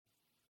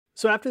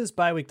So after this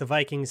bye week, the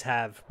Vikings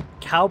have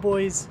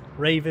Cowboys,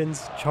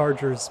 Ravens,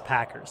 Chargers,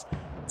 Packers.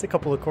 It's a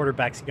couple of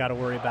quarterbacks you got to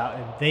worry about,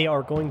 and they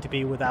are going to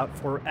be without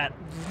for at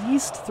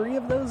least 3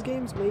 of those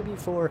games, maybe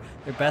for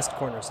their best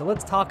corner. So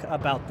let's talk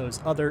about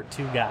those other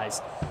 2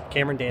 guys,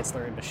 Cameron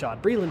Dantzler and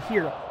Bashaud Breeland,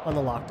 here on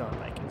the Locked On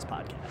Vikings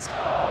podcast.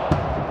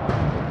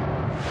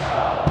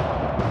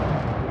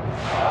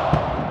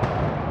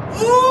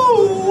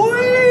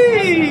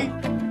 Ooh-wee!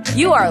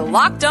 You are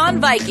Locked On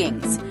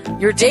Vikings,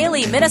 your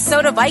daily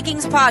Minnesota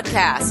Vikings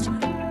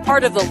podcast,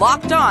 part of the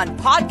Locked On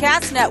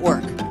Podcast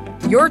Network,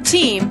 your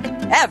team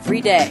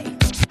every day.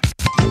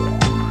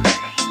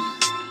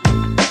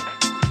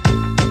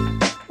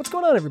 What's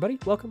going on, everybody?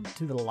 Welcome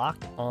to the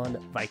Locked On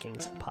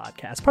Vikings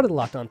podcast, part of the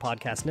Locked On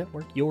Podcast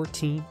Network, your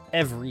team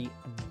every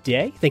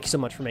day. Thank you so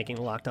much for making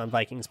the Locked On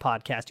Vikings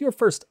podcast your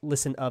first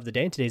listen of the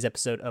day. And today's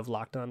episode of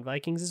Locked On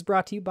Vikings is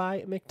brought to you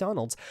by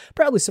McDonald's,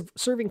 proudly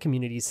serving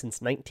communities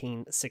since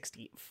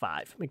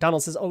 1965.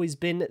 McDonald's has always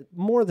been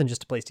more than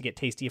just a place to get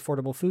tasty,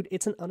 affordable food.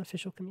 It's an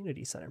unofficial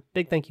community center.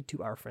 Big thank you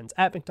to our friends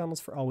at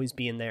McDonald's for always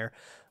being there.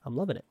 I'm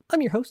loving it.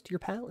 I'm your host, your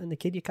pal, and the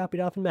kid you copied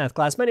off in math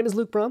class. My name is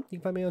Luke Braun. You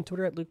can find me on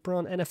Twitter at Luke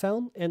Braun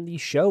NFL, and the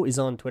show is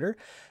on Twitter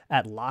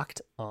at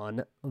Locked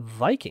On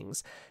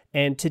Vikings.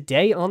 And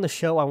today on the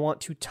show, I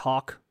want to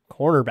talk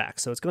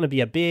cornerbacks. So it's going to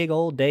be a big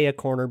old day of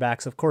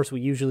cornerbacks. Of course,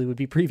 we usually would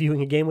be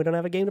previewing a game. We don't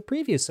have a game to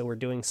preview, so we're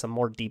doing some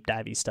more deep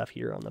divey stuff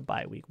here on the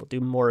bye week. We'll do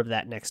more of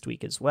that next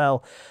week as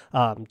well,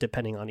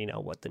 depending on,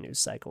 what the news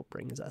cycle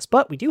brings us.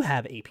 But we do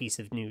have a piece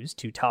of news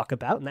to talk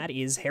about, and that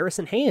is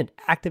Harrison Hand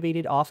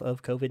activated off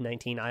of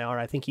COVID-19 IR.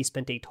 I think he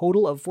spent a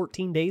total of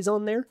 14 days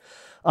on there,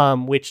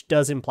 which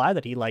does imply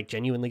that he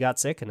genuinely got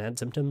sick and had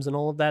symptoms and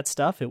all of that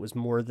stuff. It was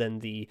more than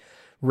the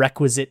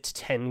requisite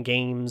 10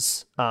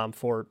 games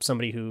for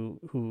somebody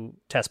who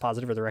tests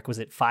positive, or the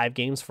requisite 5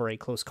 games for a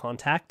close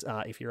contact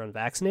if you're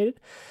unvaccinated.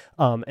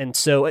 And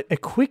so a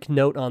quick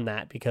note on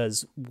that,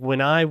 because when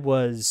I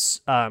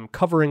was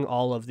covering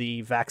all of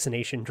the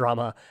vaccination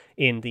drama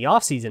in the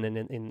offseason and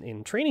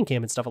in training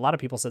camp and stuff, a lot of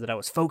people said that I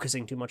was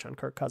focusing too much on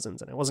Kirk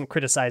Cousins and I wasn't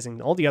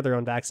criticizing all the other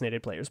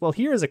unvaccinated players. Well,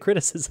 here is a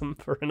criticism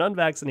for an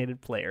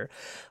unvaccinated player.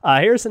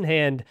 Harrison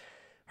Hand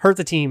hurt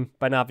the team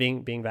by not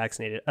being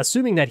vaccinated,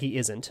 assuming that he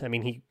isn't. I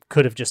mean, he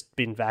could have just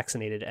been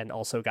vaccinated and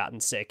also gotten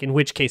sick, in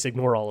which case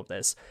ignore all of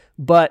this.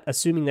 But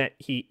assuming that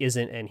he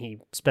isn't and he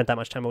spent that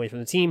much time away from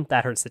the team,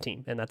 that hurts the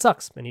team, and that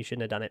sucks, and he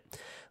shouldn't have done it.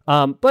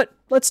 But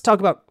let's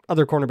talk about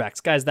other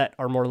cornerbacks, guys that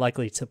are more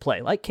likely to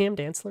play, like Cam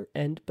Dantzler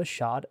and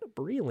Bashaud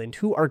Breeland,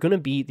 who are going to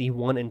be the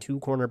 1 and 2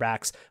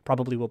 cornerbacks,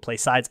 probably will play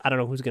sides. I don't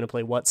know who's going to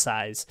play what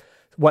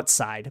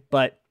side,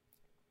 but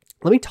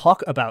let me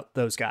talk about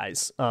those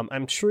guys.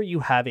 I'm sure you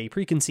have a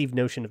preconceived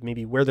notion of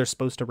maybe where they're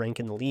supposed to rank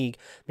in the league.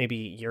 Maybe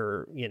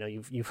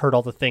you've heard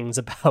all the things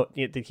about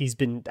it, that he's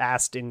been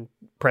asked in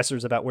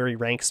pressers about where he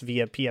ranks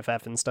via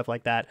PFF and stuff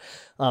like that.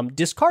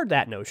 Discard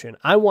that notion.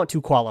 I want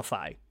to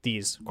qualify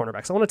these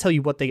cornerbacks. I want to tell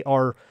you what they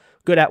are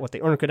good at, what they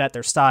aren't good at,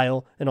 their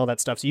style, and all that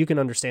stuff, so you can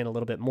understand a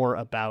little bit more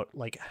about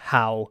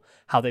how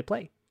they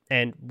play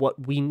and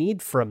what we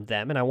need from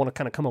them. And I want to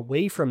kind of come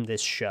away from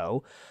this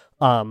show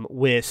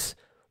with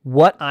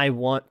what I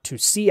want to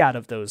see out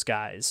of those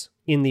guys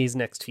in these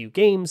next few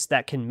games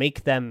that can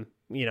make them,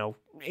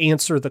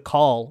 answer the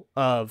call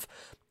of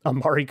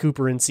Amari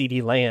Cooper and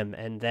CeeDee Lamb,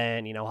 and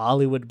then,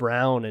 Hollywood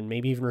Brown and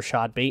maybe even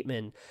Rashad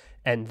Bateman,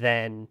 and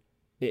then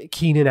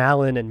Keenan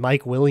Allen and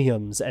Mike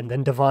Williams, and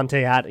then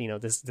Devontae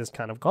Adams, this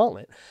kind of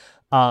gauntlet.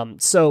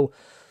 So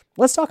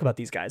let's talk about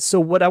these guys. So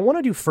what I want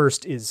to do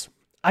first is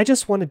I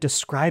just want to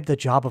describe the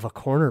job of a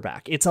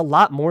cornerback. It's a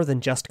lot more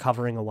than just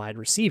covering a wide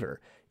receiver.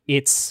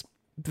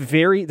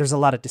 There's a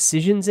lot of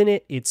decisions in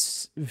it.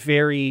 It's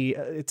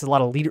a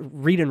lot of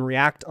read and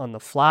react on the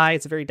fly.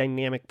 It's a very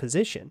dynamic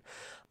position.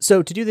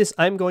 So to do this,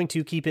 I'm going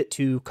to keep it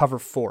to cover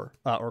 4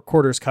 or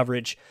quarters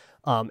coverage.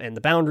 And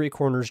the boundary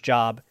corner's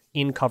job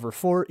in cover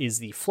 4 is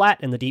the flat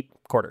and the deep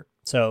quarter.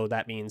 So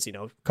that means,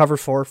 cover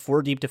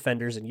 4 deep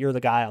defenders, and you're the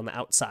guy on the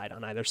outside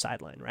on either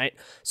sideline, right?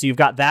 So you've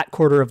got that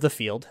quarter of the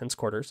field, hence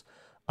quarters.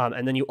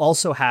 And then you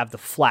also have the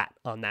flat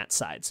on that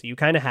side. So you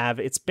kind of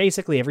it's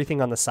basically everything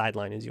on the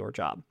sideline is your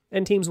job.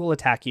 And teams will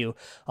attack you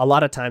a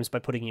lot of times by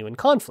putting you in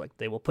conflict.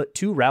 They will put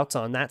 2 routes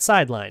on that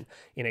sideline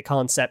in a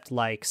concept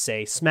like,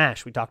 say,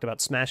 smash. We talked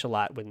about smash a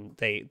lot when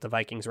the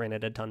Vikings ran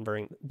it a ton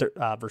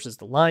versus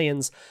the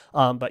Lions.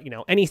 But,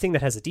 anything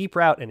that has a deep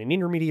route and an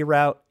intermediate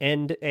route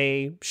and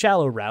a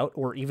shallow route,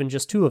 or even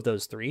just 2 of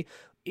those 3,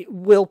 it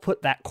will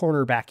put that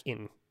cornerback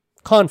in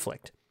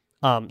conflict.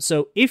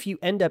 So if you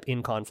end up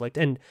in conflict,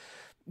 and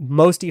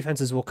most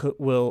defenses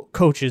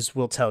coaches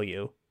will tell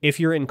you, if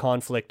you're in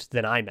conflict,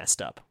 then I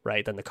messed up,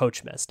 right? Then the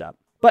coach messed up.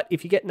 But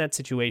if you get in that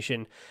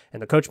situation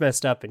and the coach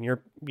messed up and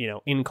you're,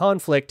 in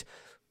conflict,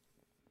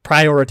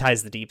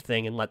 prioritize the deep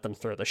thing and let them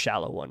throw the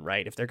shallow one,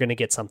 right? If they're going to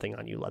get something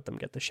on you, let them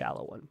get the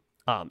shallow one.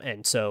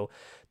 And so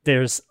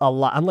there's a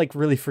lot, I'm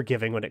really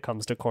forgiving when it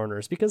comes to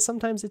corners, because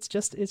sometimes it's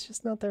just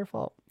not their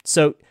fault.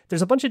 So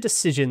there's a bunch of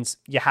decisions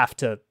you have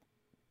to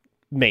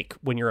make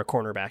when you're a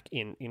cornerback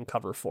in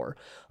cover 4.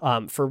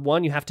 For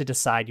one, you have to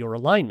decide your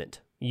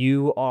alignment.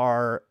 You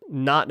are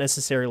not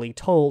necessarily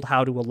told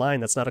how to align.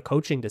 That's not a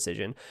coaching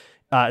decision,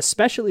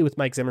 especially with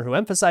Mike Zimmer, who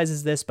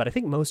emphasizes this, but I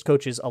think most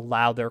coaches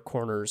allow their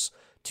corners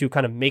to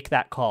kind of make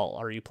that call.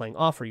 Are you playing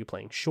off? Are you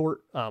playing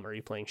short? Are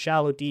you playing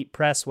shallow, deep,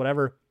 press,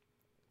 whatever?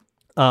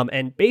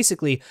 And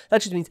basically,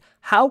 that just means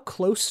how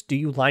close do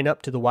you line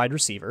up to the wide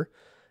receiver?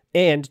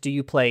 And do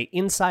you play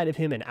inside of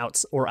him and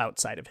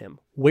outside of him?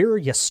 Where are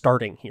you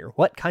starting here?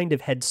 What kind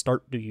of head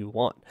start do you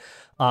want?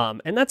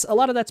 And that's a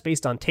lot of that's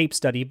based on tape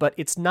study, but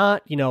it's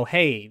not,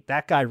 hey,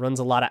 that guy runs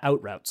a lot of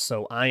out routes,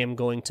 so I am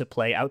going to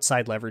play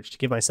outside leverage to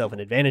give myself an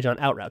advantage on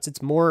out routes.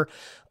 It's more,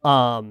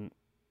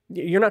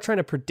 you're not trying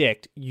to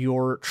predict.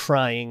 You're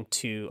trying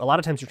to, a lot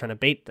of times you're trying to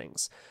bait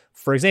things.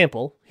 For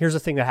example, here's a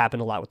thing that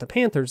happened a lot with the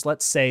Panthers.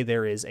 Let's say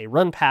there is a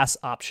run pass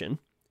option.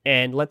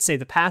 And let's say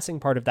the passing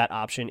part of that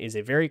option is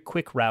a very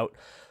quick route,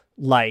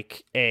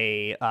 like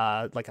a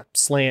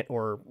slant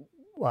or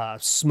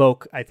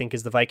smoke, I think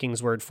is the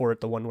Vikings word for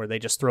it, the one where they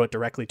just throw it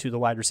directly to the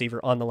wide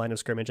receiver on the line of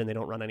scrimmage and they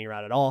don't run any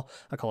route at all.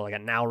 I call it like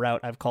a now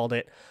route, I've called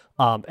it.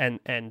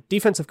 And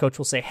defensive coach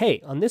will say,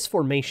 hey, on this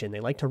formation,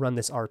 they like to run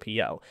this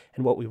RPO.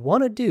 And what we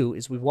want to do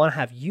is we want to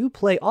have you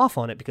play off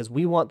on it because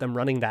we want them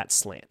running that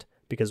slant,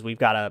 because we've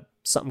got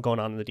something going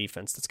on in the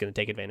defense that's going to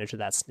take advantage of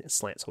that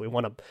slant. So we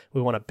want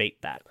to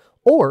bait that.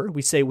 Or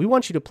we say, we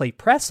want you to play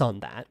press on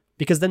that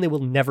because then they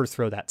will never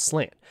throw that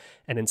slant.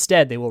 And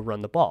instead they will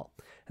run the ball.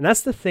 And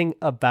that's the thing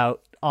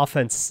about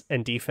offense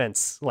and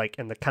defense,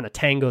 and the kind of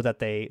tango that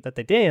they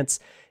dance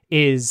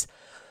is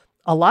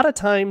a lot of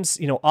times,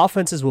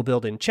 offenses will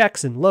build in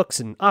checks and looks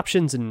and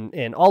options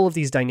and all of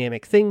these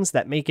dynamic things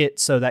that make it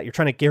so that you're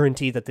trying to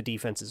guarantee that the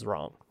defense is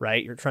wrong,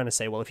 right? You're trying to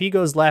say, well, if he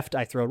goes left,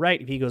 I throw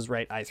right. If he goes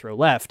right, I throw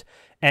left.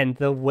 And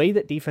the way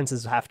that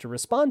defenses have to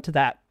respond to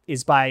that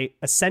is by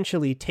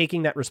essentially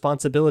taking that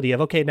responsibility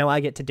of, okay, now I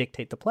get to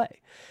dictate the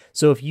play.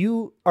 So if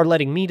you are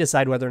letting me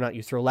decide whether or not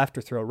you throw left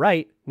or throw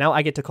right, now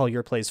I get to call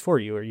your plays for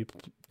you. Are you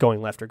going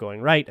left or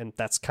going right? And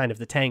that's kind of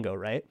the tango,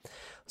 right?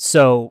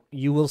 So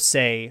you will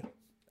say,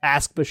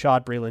 ask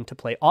Bashaud Breeland to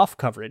play off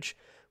coverage,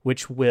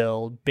 which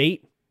will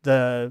bait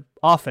the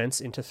offense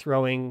into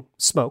throwing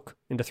smoke,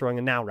 into throwing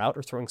a now route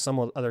or throwing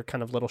some other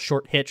kind of little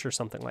short hitch or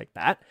something like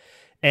that.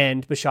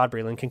 And Bashaud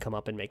Breeland can come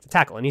up and make the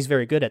tackle. And he's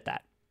very good at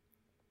that.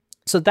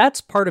 So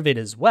that's part of it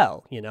as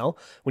well.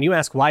 When you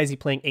ask, why is he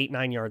playing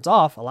 8-9 yards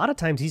off? A lot of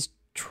times he's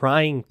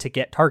trying to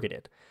get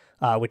targeted.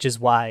 Which is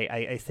why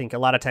I think a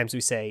lot of times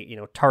we say,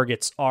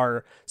 targets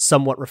are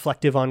somewhat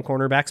reflective on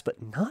cornerbacks,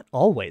 but not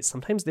always.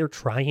 Sometimes they're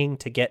trying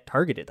to get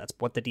targeted. That's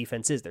what the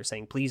defense is. They're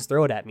saying, please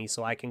throw it at me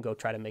so I can go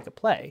try to make a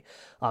play.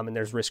 And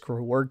there's risk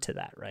reward to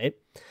that, right?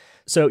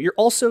 So you're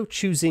also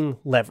choosing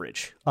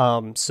leverage.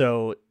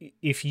 So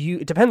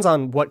it depends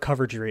on what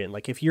coverage you're in.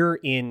 Like if you're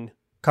in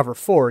cover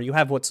 4, you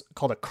have what's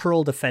called a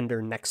curl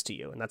defender next to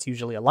you. And that's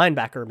usually a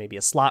linebacker, maybe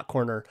a slot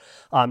corner,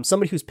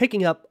 somebody who's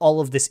picking up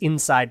all of this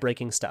inside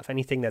breaking stuff,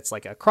 anything that's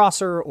like a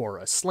crosser or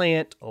a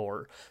slant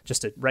or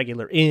just a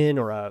regular in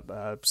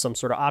or some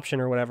sort of option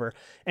or whatever,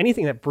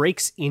 anything that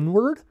breaks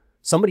inward,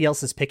 somebody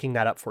else is picking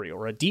that up for you.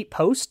 Or a deep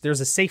post,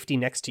 there's a safety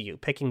next to you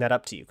picking that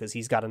up to you because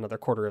he's got another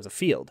quarter of the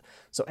field.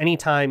 So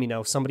anytime,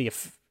 somebody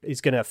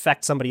is going to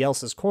affect somebody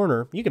else's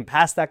corner, you can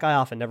pass that guy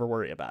off and never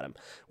worry about him,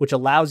 which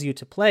allows you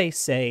to play,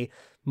 say,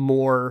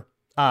 more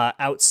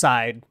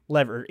inside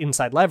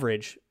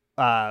leverage,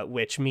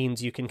 which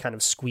means you can kind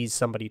of squeeze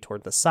somebody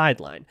toward the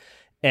sideline.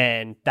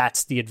 And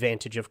that's the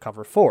advantage of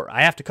cover 4.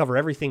 I have to cover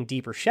everything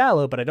deep or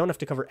shallow, but I don't have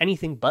to cover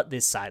anything but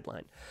this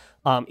sideline.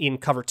 In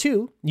cover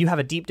 2, you have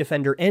a deep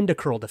defender and a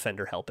curl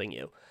defender helping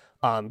you.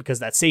 Because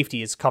that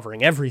safety is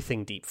covering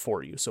everything deep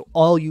for you. So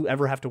all you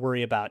ever have to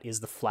worry about is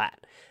the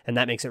flat. And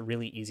that makes it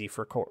really easy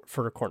for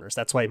corners.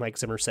 That's why Mike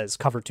Zimmer says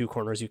cover 2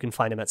 corners. You can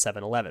find him at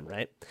 7-11,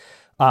 right?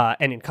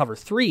 And in cover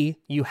 3,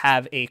 you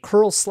have a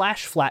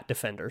curl/flat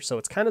defender. So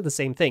it's kind of the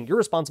same thing. You're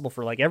responsible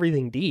for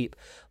everything deep,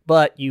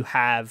 but you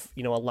have,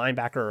 a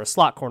linebacker or a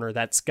slot corner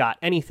that's got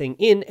anything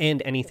in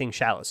and anything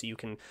shallow. So you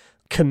can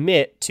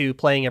commit to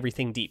playing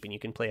everything deep, and you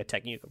can play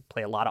you can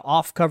play a lot of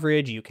off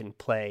coverage. You can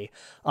play,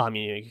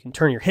 you can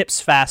turn your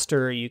hips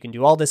faster. You can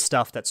do all this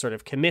stuff that sort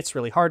of commits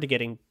really hard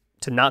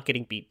to not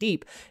getting beat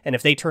deep. And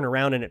if they turn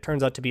around and it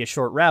turns out to be a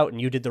short route and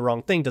you did the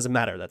wrong thing, doesn't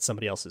matter. That's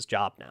somebody else's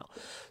job now.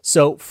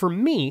 So for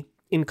me,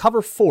 in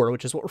cover 4,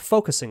 which is what we're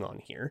focusing on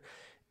here,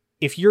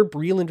 if you're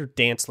Breeland or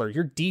Dantzler,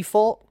 your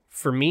default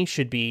for me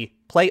should be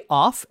play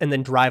off and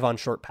then drive on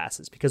short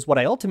passes. Because what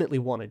I ultimately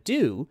want to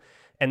do,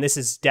 and this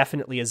is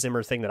definitely a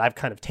Zimmer thing that I've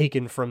kind of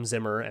taken from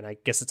Zimmer, and I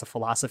guess it's a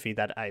philosophy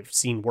that I've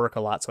seen work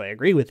a lot, so I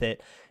agree with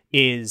it,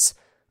 is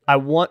I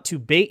want to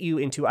bait you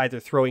into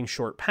either throwing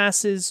short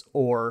passes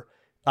or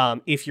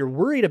if you're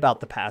worried about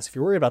the pass, if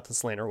you're worried about the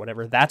slant or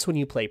whatever, that's when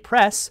you play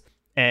press,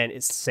 and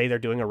it's say they're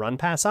doing a run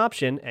pass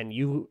option and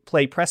you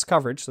play press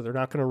coverage, so they're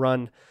not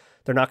going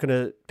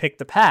to pick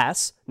the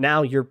pass.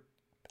 Now you're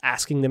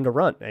asking them to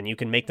run, and you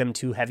can make them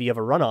too heavy of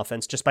a run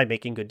offense just by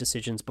making good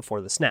decisions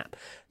before the snap.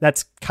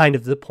 That's kind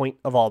of the point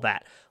of all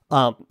that.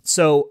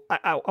 So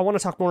I want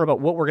to talk more about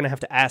what we're going to have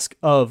to ask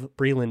of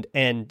Breland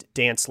and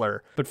Dantzler.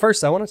 But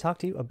first, I want to talk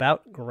to you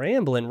about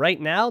Grambling.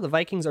 Right now, the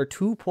Vikings are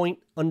 2-point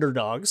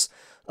underdogs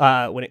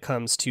when it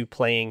comes to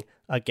playing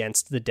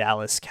against the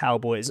Dallas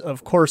Cowboys.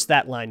 Of course,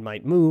 that line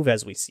might move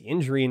as we see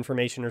injury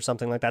information or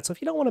something like that. So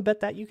if you don't want to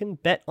bet that, you can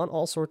bet on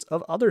all sorts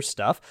of other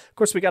stuff. Of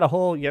course, we got a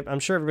whole, I'm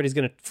sure everybody's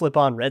going to flip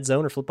on Red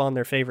Zone or flip on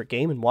their favorite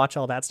game and watch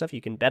all that stuff. You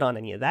can bet on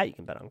any of that. You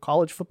can bet on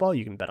college football.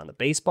 You can bet on the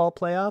baseball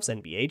playoffs.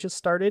 NBA just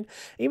started.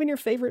 Even your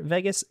favorite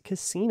Vegas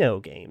casino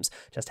games.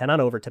 Just head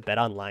on over to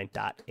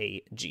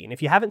betonline.ag. And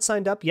if you haven't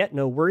signed up yet,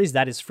 no worries.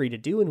 That is free to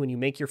do. And when you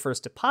make your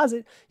first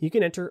deposit, you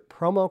can enter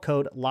promo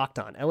code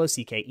LOCKEDON,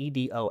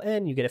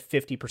 LOCKEDON. You get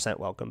a 50%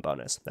 welcome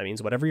bonus. That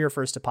means whatever your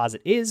first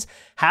deposit is,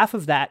 half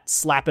of that,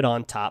 slap it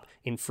on top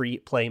in free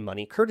play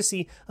money,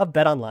 courtesy of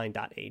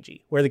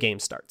betonline.ag, where the game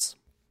starts.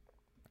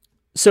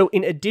 So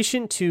in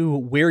addition to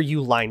where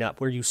you line up,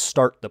 where you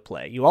start the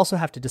play, you also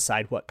have to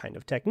decide what kind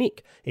of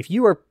technique. If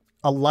you are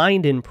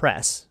aligned in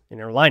press and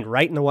you're aligned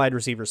right in the wide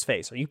receiver's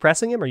face, are you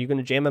pressing him? Are you going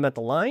to jam him at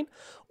the line?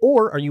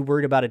 Or are you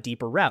worried about a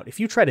deeper route? If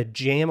you try to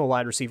jam a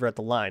wide receiver at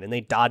the line and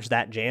they dodge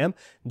that jam,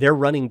 they're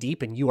running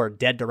deep and you are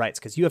dead to rights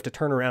because you have to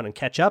turn around and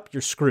catch up.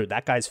 You're screwed.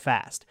 That guy's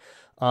fast.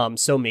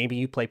 So maybe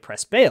you play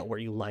press bail where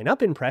you line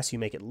up in press, you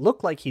make it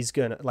look like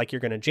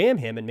you're gonna jam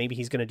him, and maybe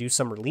he's gonna do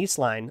some release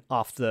some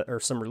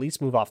release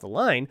move off the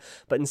line,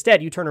 but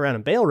instead you turn around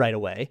and bail right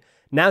away.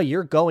 Now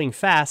you're going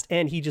fast,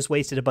 and he just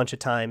wasted a bunch of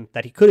time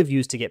that he could have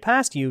used to get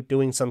past you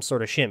doing some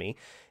sort of shimmy,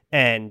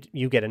 and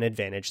you get an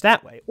advantage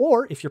that way.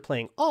 Or if you're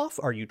playing off,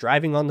 are you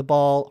driving on the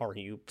ball? Are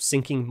you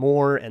sinking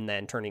more and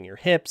then turning your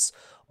hips?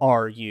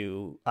 Are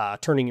you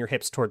turning your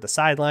hips toward the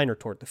sideline or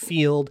toward the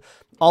field?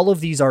 All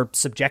of these are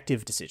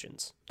subjective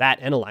decisions. That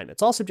and alignment.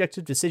 It's all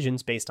subjective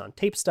decisions based on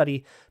tape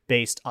study,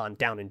 based on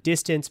down and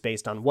distance,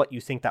 based on what you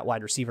think that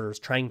wide receiver is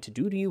trying to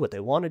do to you, what they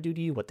want to do to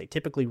you, what they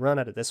typically run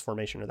out of this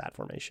formation or that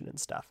formation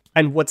and stuff.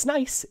 And what's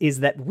nice is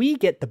that we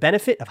get the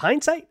benefit of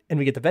hindsight and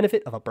we get the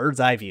benefit of a bird's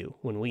eye view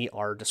when we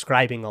are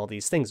describing all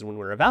these things and when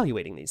we're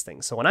evaluating these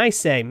things. So when I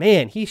say,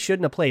 man, he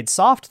shouldn't have played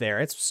soft there,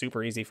 it's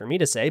super easy for me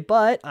to say,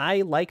 but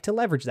I like to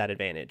leverage that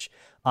advantage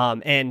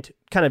and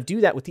kind of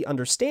do that with the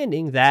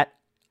understanding that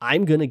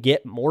I'm going to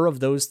get more of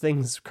those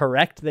things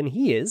correct than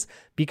he is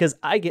because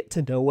I get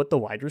to know what the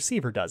wide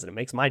receiver does, and it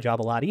makes my job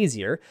a lot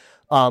easier.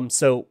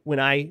 So when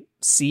I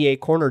see a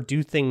corner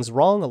do things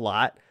wrong a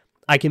lot,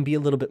 I can be a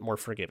little bit more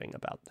forgiving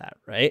about that,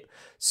 right?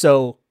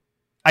 So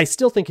I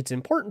still think it's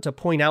important to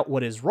point out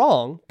what is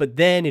wrong, but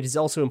then it is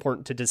also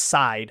important to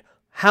decide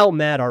how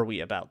mad are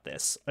we about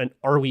this, and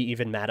are we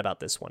even mad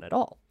about this one at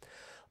all?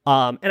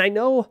 And I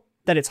know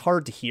that it's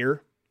hard to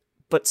hear,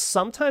 but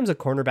sometimes a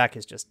cornerback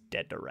is just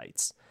dead to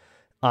rights.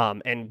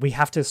 And we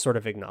have to sort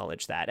of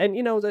acknowledge that. And,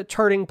 the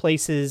charting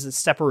places,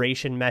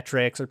 separation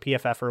metrics or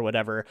PFF or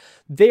whatever,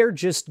 they're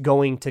just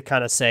going to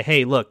kind of say,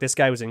 hey, look, this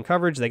guy was in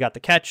coverage. They got the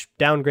catch,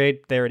 downgrade.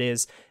 There it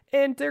is.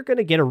 And they're going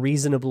to get a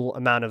reasonable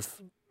amount of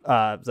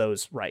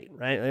those right?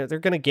 They're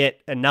going to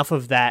get enough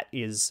of that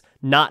is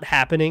not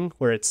happening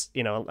where it's,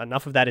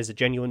 enough of that is a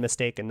genuine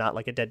mistake and not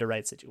like a dead to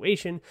right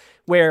situation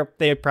where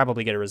they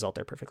probably get a result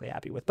they're perfectly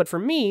happy with. But for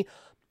me,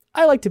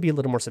 I like to be a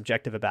little more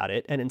subjective about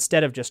it. And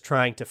instead of just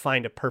trying to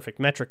find a perfect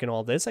metric in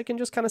all this, I can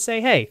just kind of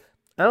say, hey,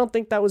 I don't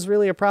think that was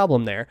really a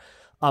problem there.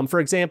 For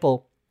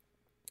example,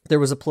 there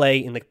was a play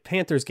in the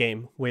Panthers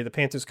game where the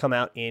Panthers come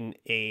out in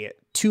a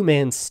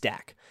 2-man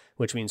stack,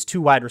 which means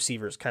 2 wide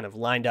receivers kind of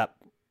lined up,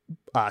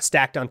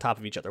 stacked on top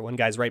of each other. One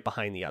guy's right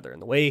behind the other.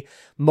 And the way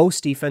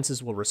most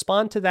defenses will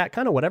respond to that,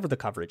 kind of whatever the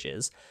coverage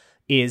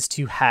is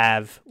to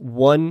have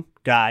one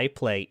guy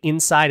play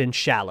inside and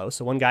shallow.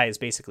 So one guy is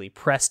basically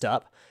pressed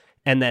up,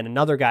 and then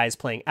another guy is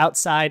playing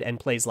outside and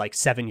plays like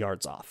 7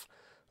 yards off.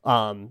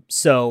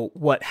 So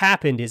what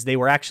happened is they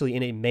were actually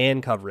in a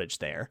man coverage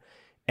there,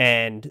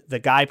 and the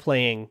guy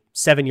playing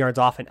 7 yards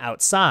off and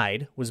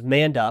outside was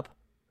manned up.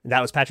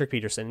 That was Patrick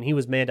Peterson, and he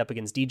was manned up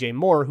against DJ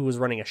Moore, who was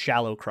running a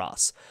shallow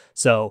cross.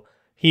 So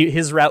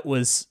his route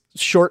was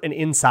short and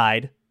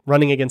inside,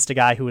 running against a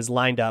guy who was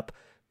lined up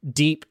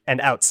deep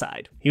and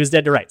outside. He was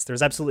dead to rights.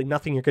 There's absolutely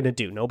nothing you're going to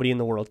do. Nobody in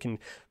the world can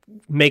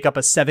make up a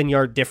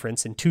 7-yard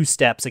difference in 2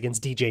 steps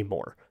against DJ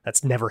Moore.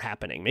 That's never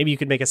happening. Maybe you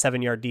could make a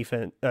 7-yard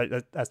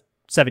a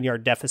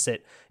 7-yard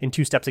deficit in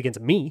 2 steps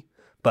against me,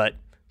 but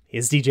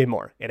it's DJ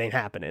Moore. It ain't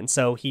happening.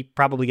 So he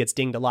probably gets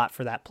dinged a lot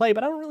for that play,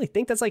 but I don't really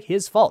think that's like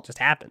his fault. It just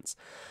happens.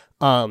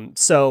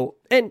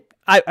 And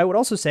I would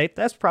also say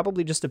that's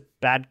probably just a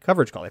bad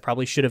coverage call. They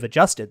probably should have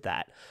adjusted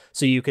that.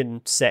 So you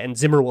can say, and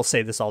Zimmer will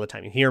say this all the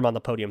time. You hear him on the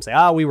podium say,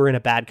 we were in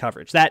a bad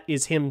coverage. That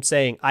is him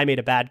saying, I made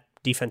a bad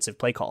defensive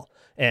play call,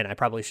 and I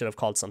probably should have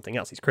called something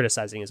else. He's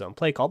criticizing his own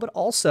play call, but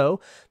also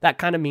that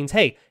kind of means,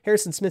 hey,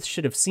 Harrison Smith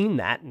should have seen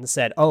that and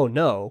said, oh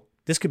no,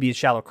 this could be a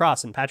shallow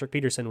cross and Patrick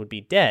Peterson would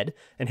be dead.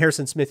 And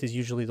Harrison Smith is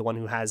usually the one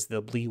who has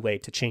the leeway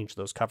to change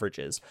those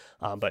coverages.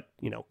 But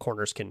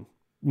corners can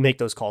make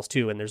those calls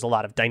too. And there's a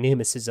lot of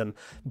dynamicism.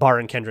 Barr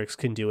and Kendricks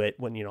can do it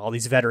when, all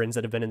these veterans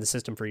that have been in the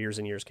system for years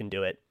and years can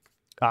do it.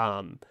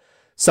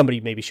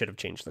 somebody maybe should have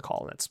changed the call,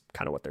 and that's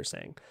kind of what they're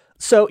saying.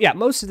 So yeah,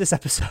 most of this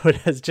episode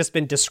has just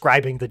been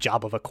describing the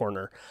job of a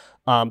corner.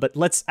 But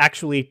let's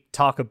actually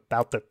talk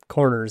about the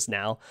corners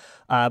now.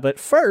 But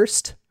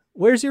first,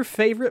 where's your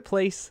favorite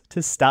place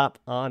to stop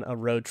on a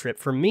road trip?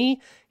 For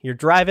me, you're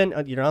driving,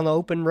 you're on the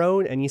open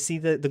road, and you see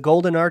the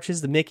golden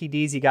arches, the Mickey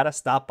D's. You got to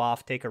stop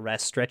off, take a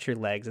rest, stretch your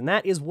legs. And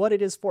that is what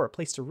it is for, a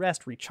place to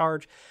rest,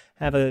 recharge,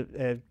 have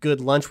a good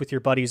lunch with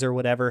your buddies or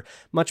whatever.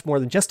 Much more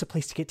than just a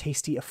place to get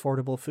tasty,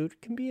 affordable food.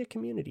 It can be a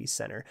community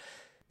center.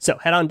 So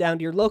head on down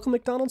to your local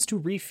McDonald's to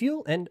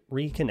refuel and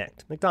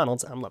reconnect.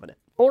 McDonald's, I'm loving it.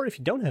 Or if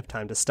you don't have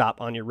time to stop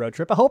on your road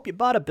trip, I hope you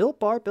bought a Built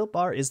Bar. Built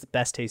Bar is the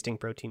best tasting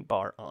protein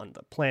bar on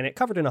the planet,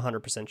 covered in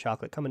 100%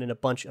 chocolate, coming in a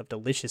bunch of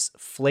delicious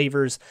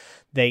flavors.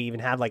 They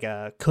even have like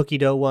a cookie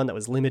dough one that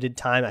was limited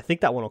time. I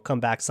think that one will come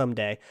back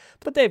someday.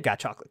 But they've got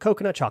chocolate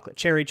coconut, chocolate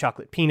cherry,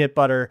 chocolate peanut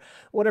butter,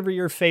 whatever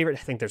your favorite.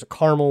 I think there's a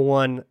caramel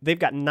one. They've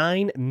got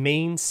 9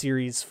 main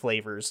series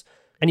flavors.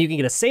 And you can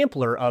get a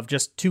sampler of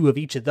just 2 of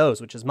each of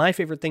those, which is my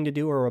favorite thing to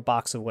do, or a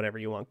box of whatever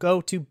you want.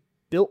 Go to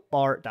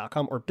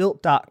BuiltBar.com or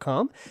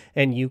Built.com,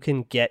 and you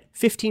can get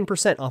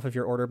 15% off of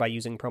your order by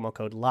using promo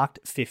code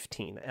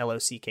LOCKED15,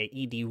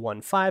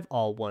 LOCKED15,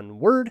 all one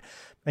word.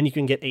 And you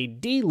can get a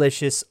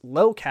delicious,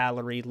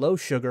 low-calorie,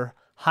 low-sugar,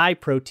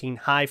 high-protein,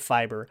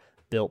 high-fiber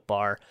Built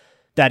Bar.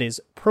 That is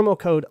promo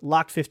code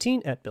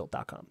LOCKED15 at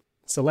Built.com.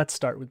 So let's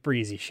start with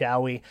Breezy,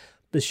 shall we?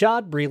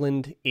 Bashaud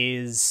Breeland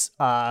is...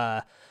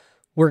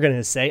 we're going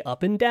to say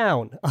up and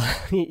down.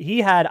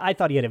 I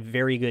thought he had a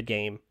very good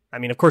game. I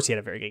mean, of course he had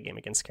a very good game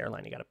against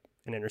Carolina. He got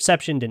an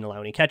interception, didn't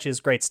allow any catches,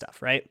 great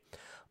stuff, right?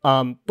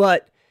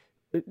 But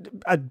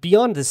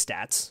beyond the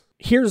stats,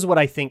 here's what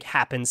I think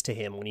happens to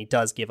him when he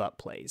does give up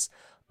plays.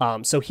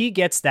 So he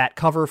gets that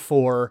cover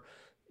 4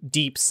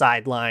 deep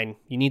sideline.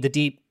 You need the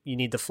deep, you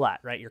need the flat,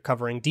 right? You're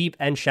covering deep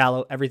and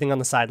shallow, everything on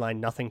the sideline,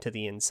 nothing to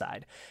the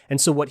inside. And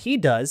so what he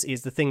does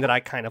is the thing that I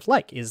kind of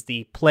like, is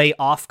the play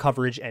off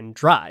coverage and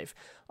drive.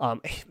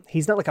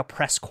 He's not like a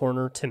press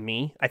corner to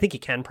me. I think he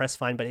can press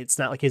fine, but it's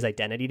not like his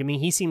identity to me.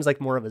 He seems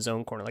like more of a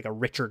zone corner, like a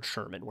Richard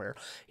Sherman, where,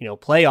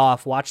 play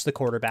off, watch the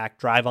quarterback,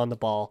 drive on the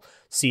ball,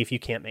 see if you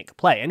can't make a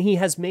play. And he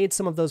has made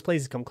some of those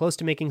plays. He's come close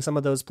to making some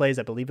of those plays.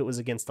 I believe it was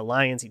against the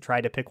Lions. He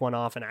tried to pick one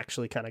off and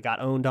actually kind of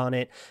got owned on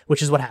it,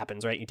 which is what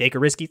happens, right? You take a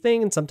risky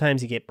thing and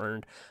sometimes you get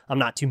burned. I'm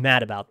not too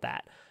mad about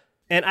that.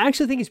 And I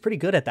actually think he's pretty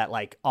good at that,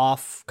 like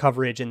off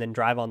coverage and then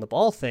drive on the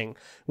ball thing.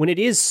 When it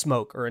is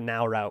smoke or a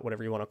now route,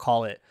 whatever you want to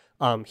call it,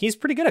 he's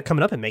pretty good at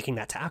coming up and making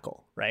that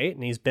tackle, right?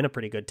 And he's been a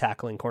pretty good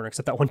tackling corner,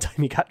 except that one time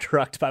he got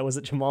trucked by, was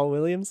it Jamal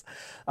Williams?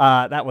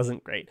 That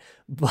wasn't great.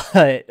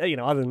 But,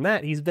 other than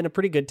that, he's been a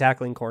pretty good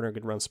tackling corner,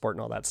 good run support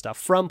and all that stuff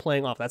from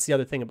playing off. That's the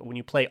other thing. But when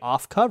you play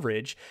off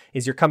coverage,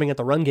 is you're coming at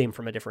the run game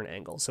from a different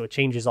angle. So it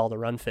changes all the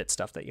run fit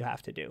stuff that you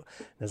have to do.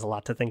 There's a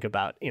lot to think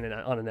about on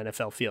an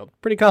NFL field.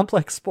 Pretty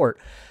complex sport.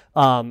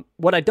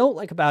 What I don't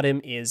like about him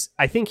is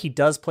I think he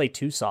does play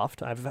too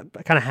soft. I've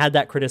kind of had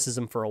that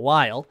criticism for a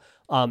while.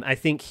 I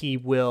think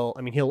he'll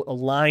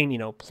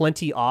align,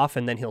 plenty off,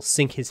 and then he'll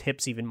sink his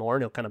hips even more,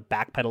 and he'll kind of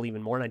backpedal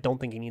even more. And I don't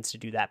think he needs to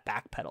do that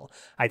backpedal.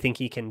 I think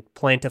he can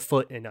plant a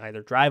foot and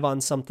either drive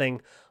on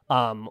something,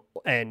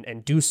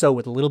 and do so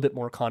with a little bit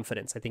more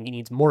confidence. I think he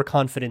needs more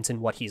confidence in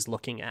what he's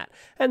looking at,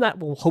 and that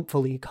will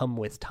hopefully come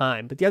with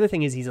time. But the other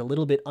thing is he's a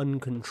little bit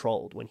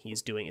uncontrolled when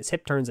he's doing his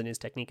hip turns and his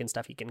technique and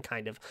stuff. He can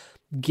kind of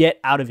get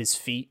out of his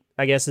feet,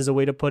 I guess is a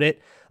way to put it,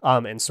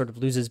 and sort of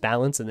loses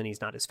balance, and then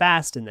he's not as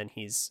fast, and then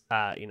he's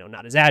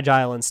not as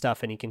agile and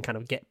stuff, and he can kind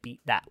of get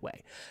beat that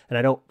way. And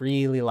I don't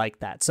really like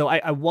that. So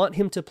I want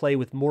him to play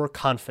with more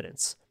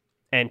confidence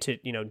and to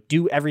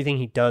do everything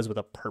he does with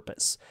a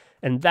purpose.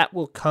 And that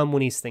will come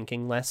when he's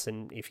thinking less.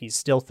 And if he's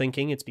still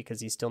thinking, it's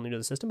because he's still new to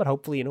the system. But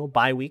hopefully, a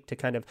bye week to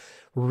kind of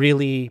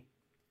really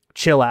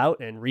chill out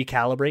and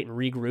recalibrate and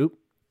regroup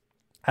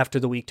after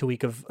the week to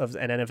week of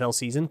an NFL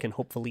season can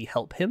hopefully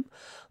help him.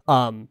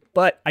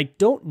 But I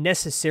don't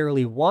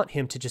necessarily want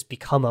him to just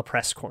become a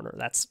press corner.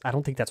 I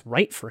don't think that's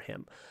right for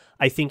him.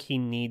 I think he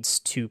needs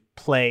to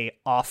play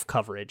off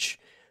coverage,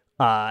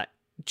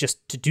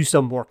 just to do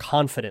so more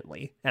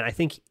confidently. And I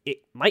think it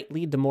might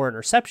lead to more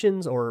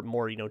interceptions or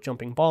more,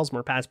 jumping balls,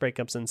 more pass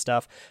breakups and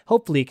stuff.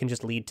 Hopefully it can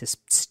just lead to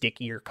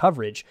stickier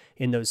coverage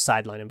in those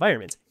sideline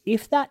environments.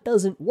 If that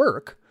doesn't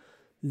work,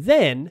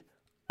 then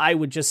I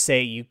would just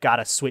say you got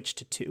to switch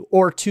to 2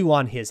 or 2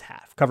 on his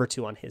half, cover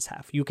 2 on his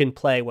half. You can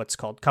play what's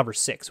called cover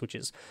 6, which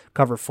is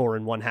cover 4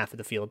 in one half of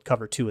the field,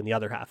 cover 2 in the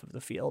other half of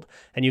the field.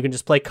 And you can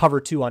just play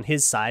cover 2 on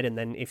his side. And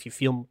then if you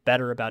feel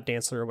better about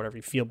Dantzler or whatever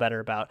you feel better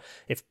about,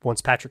 if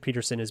once Patrick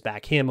Peterson is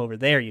back him over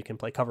there, you can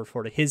play cover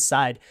 4 to his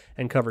side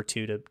and cover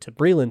 2 to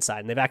Breeland's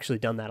side. And they've actually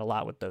done that a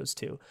lot with those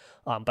two.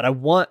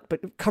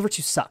 But cover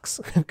 2 sucks.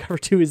 Cover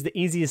 2 is the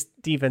easiest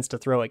defense to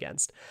throw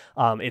against.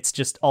 It's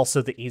just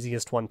also the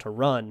easiest one to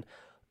run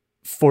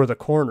for the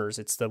corners.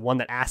 It's the one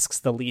that asks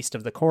the least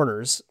of the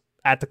corners,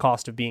 at the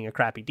cost of being a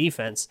crappy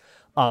defense.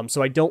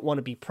 So I don't want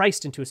to be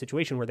priced into a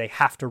situation where they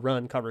have to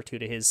run cover 2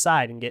 to his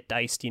side and get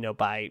diced,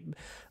 by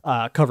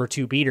cover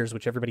 2 beaters,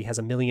 which everybody has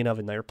a million of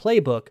in their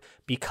playbook,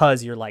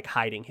 because you're like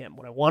hiding him.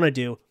 What I want to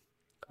do,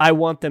 I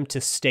want them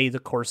to stay the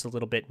course a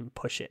little bit and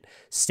push it.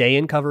 Stay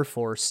in cover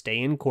 4, stay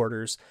in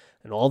quarters,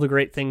 and all the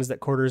great things that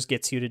quarters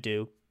gets you to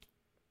do.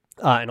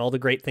 And all the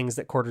great things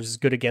that quarters is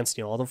good against,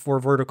 all the 4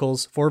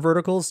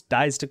 verticals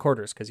dies to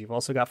quarters, because you've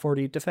also got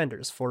 40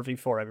 defenders,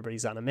 4v4,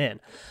 everybody's on a man.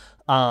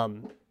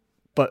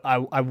 But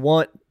I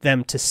want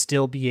them to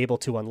still be able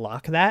to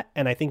unlock that.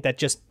 And I think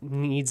that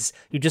you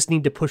just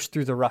need to push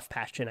through the rough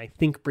patch. And I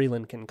think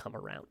Breland can come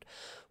around.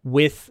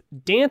 With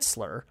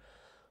Dantzler,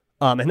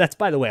 and that's,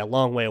 by the way, a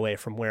long way away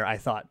from where I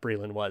thought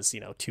Breland was,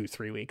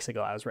 2-3 weeks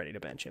ago. I was ready to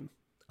bench him.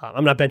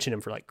 I'm not benching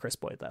him for like Chris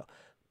Boyd though.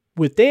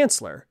 With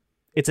Dantzler,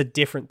 it's a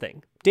different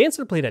thing.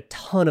 Dantzler played a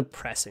ton of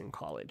press in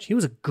college. He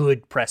was a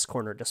good press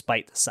corner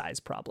despite the size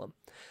problem.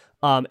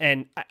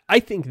 And I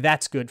think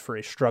that's good for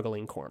a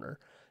struggling corner.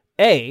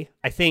 I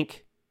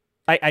think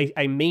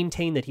I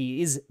maintain that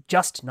he is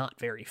just not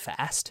very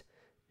fast,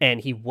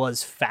 and he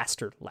was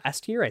faster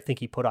last year. I think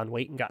he put on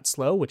weight and got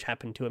slow, which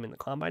happened to him in the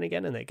combine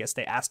again, and I guess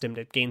they asked him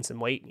to gain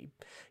some weight, and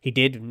he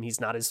did, and he's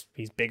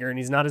bigger and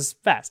he's not as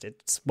fast.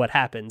 It's what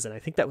happens, and I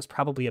think that was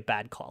probably a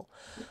bad call.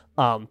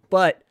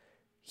 But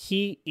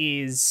he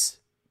is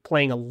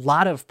playing a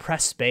lot of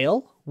press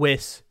bail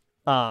with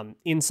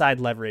inside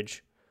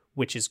leverage,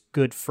 which is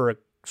good for a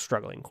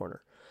struggling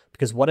corner.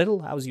 Because what it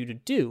allows you to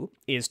do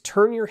is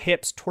turn your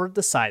hips toward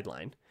the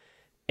sideline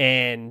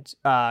and,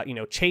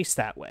 chase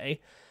that way.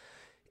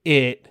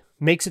 It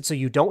makes it so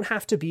you don't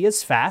have to be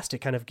as fast. It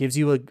kind of gives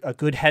you a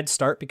good head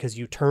start because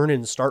you turn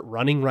and start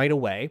running right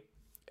away.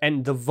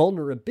 And the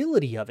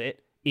vulnerability of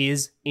it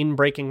is in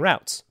breaking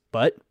routes.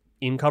 But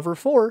in cover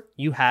 4,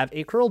 you have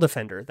a curl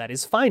defender that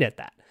is fine at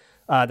that.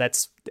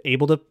 That's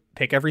able to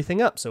pick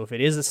everything up. So if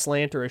it is a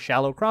slant or a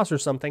shallow cross or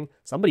something,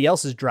 somebody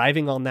else is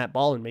driving on that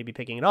ball and maybe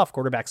picking it off.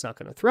 Quarterback's not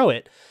going to throw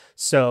it.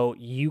 So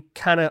you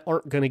kind of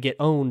aren't going to get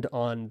owned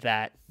on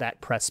that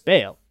press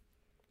bail.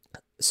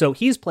 So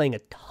he's playing a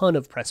ton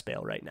of press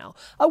bail right now.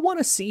 I want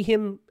to see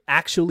him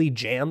actually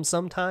jam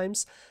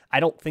sometimes. I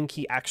don't think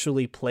he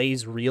actually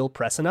plays real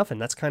press enough, and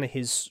that's kind of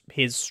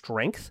his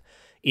strength,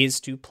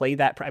 is to play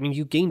that. I mean,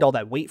 you gained all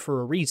that weight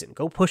for a reason.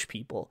 Go push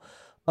people.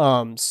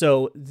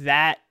 So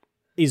that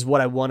is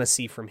what I want to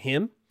see from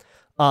him.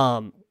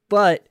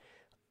 But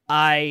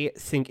I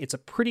think it's a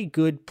pretty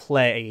good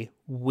play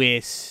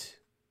with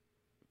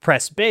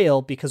press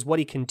bail, because what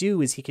he can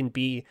do is he can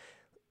be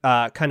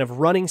kind of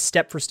running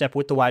step for step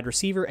with the wide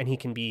receiver, and he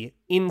can be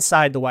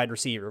inside the wide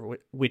receiver,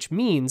 which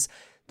means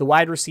the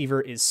wide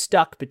receiver is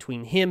stuck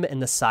between him and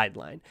the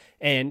sideline.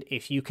 And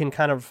if you can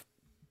kind of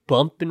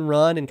bump and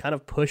run and kind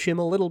of push him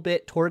a little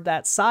bit toward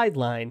that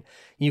sideline,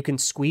 you can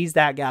squeeze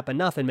that gap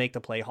enough and make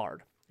the play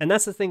hard. And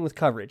that's the thing with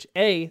coverage.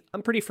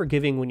 I'm pretty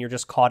forgiving when you're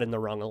just caught in the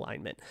wrong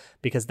alignment,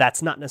 because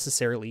that's not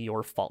necessarily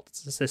your fault.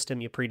 It's a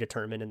system you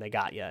predetermined and they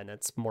got you, and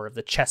it's more of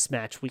the chess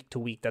match week to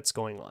week that's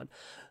going on.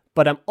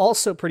 But I'm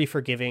also pretty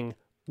forgiving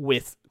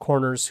with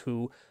corners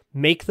who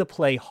make the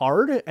play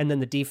hard and then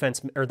the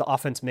defense or the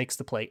offense makes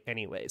the play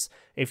anyways.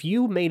 If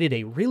you made it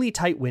a really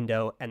tight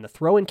window and the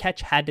throw and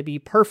catch had to be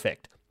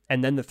perfect,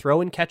 and then the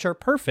throw and catch are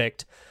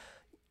perfect,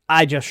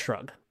 I just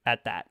shrug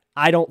at that.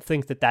 I don't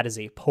think that is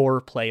a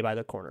poor play by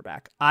the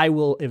cornerback. I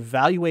will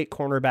evaluate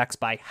cornerbacks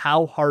by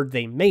how hard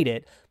they made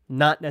it,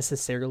 not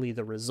necessarily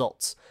the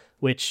results,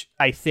 which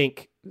I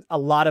think a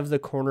lot of the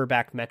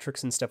cornerback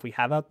metrics and stuff we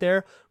have out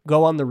there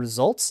go on the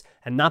results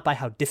and not by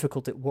how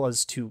difficult it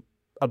was to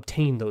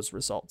obtain those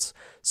results.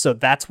 So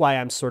that's why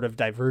I'm sort of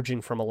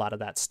diverging from a lot of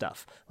that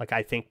stuff. Like,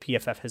 I think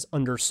PFF has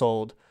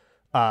undersold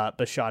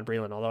Bashaud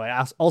Breeland, although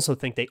I also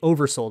think they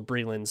oversold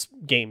Breeland's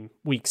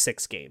week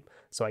 6 game.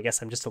 So I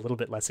guess I'm just a little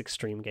bit less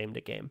extreme game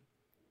to game.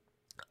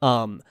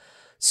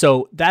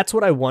 So that's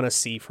what I want to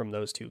see from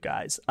those two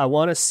guys. I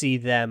want to see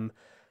them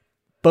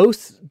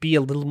both be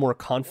a little more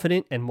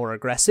confident and more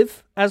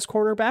aggressive as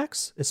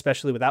cornerbacks,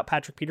 especially without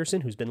Patrick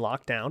Peterson, who's been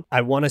locked down.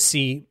 I want to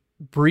see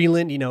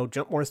Breeland,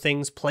 jump more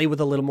things, play with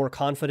a little more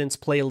confidence,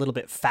 play a little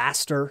bit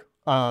faster,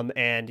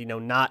 and,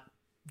 not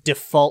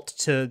default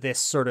to this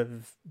sort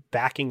of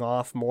backing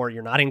off more.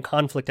 You're not in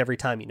conflict every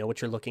time. You know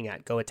what you're looking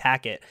at. Go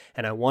attack it.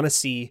 And I want to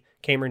see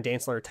Cameron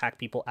Dantzler attack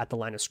people at the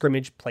line of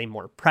scrimmage, play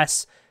more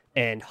press,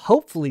 and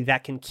hopefully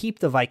that can keep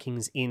the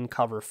Vikings in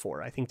cover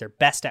 4. I think they're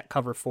best at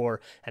cover 4,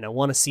 and I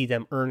want to see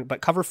them earn,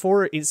 but cover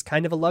 4 is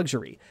kind of a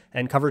luxury,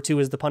 and cover 2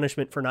 is the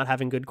punishment for not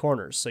having good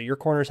corners. So your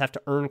corners have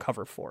to earn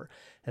cover 4.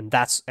 And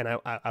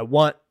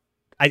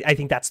I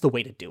think that's the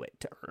way to do it,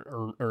 to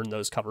earn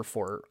those cover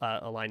 4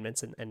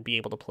 alignments and be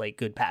able to play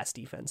good pass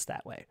defense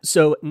that way.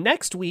 So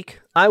next week,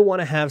 I want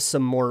to have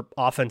some more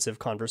offensive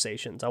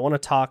conversations. I want to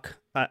talk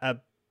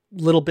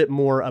little bit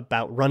more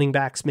about running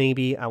backs.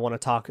 Maybe I want to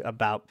talk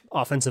about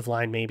offensive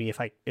line. Maybe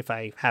if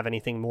I have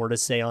anything more to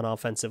say on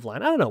offensive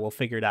line, I don't know. We'll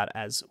figure it out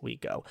as we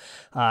go.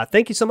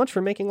 Thank you so much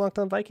for making Locked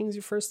On Vikings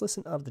your first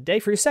listen of the day.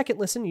 For your second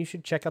listen, you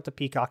should check out the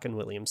Peacock and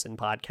Williamson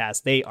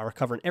podcast. They are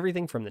covering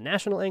everything from the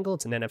national angle.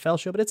 It's an NFL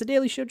show, but it's a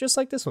daily show just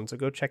like this one. So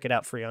go check it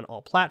out free on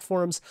all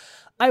platforms.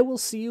 I will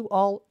see you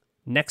all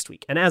next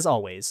week. And as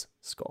always,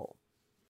 Skol.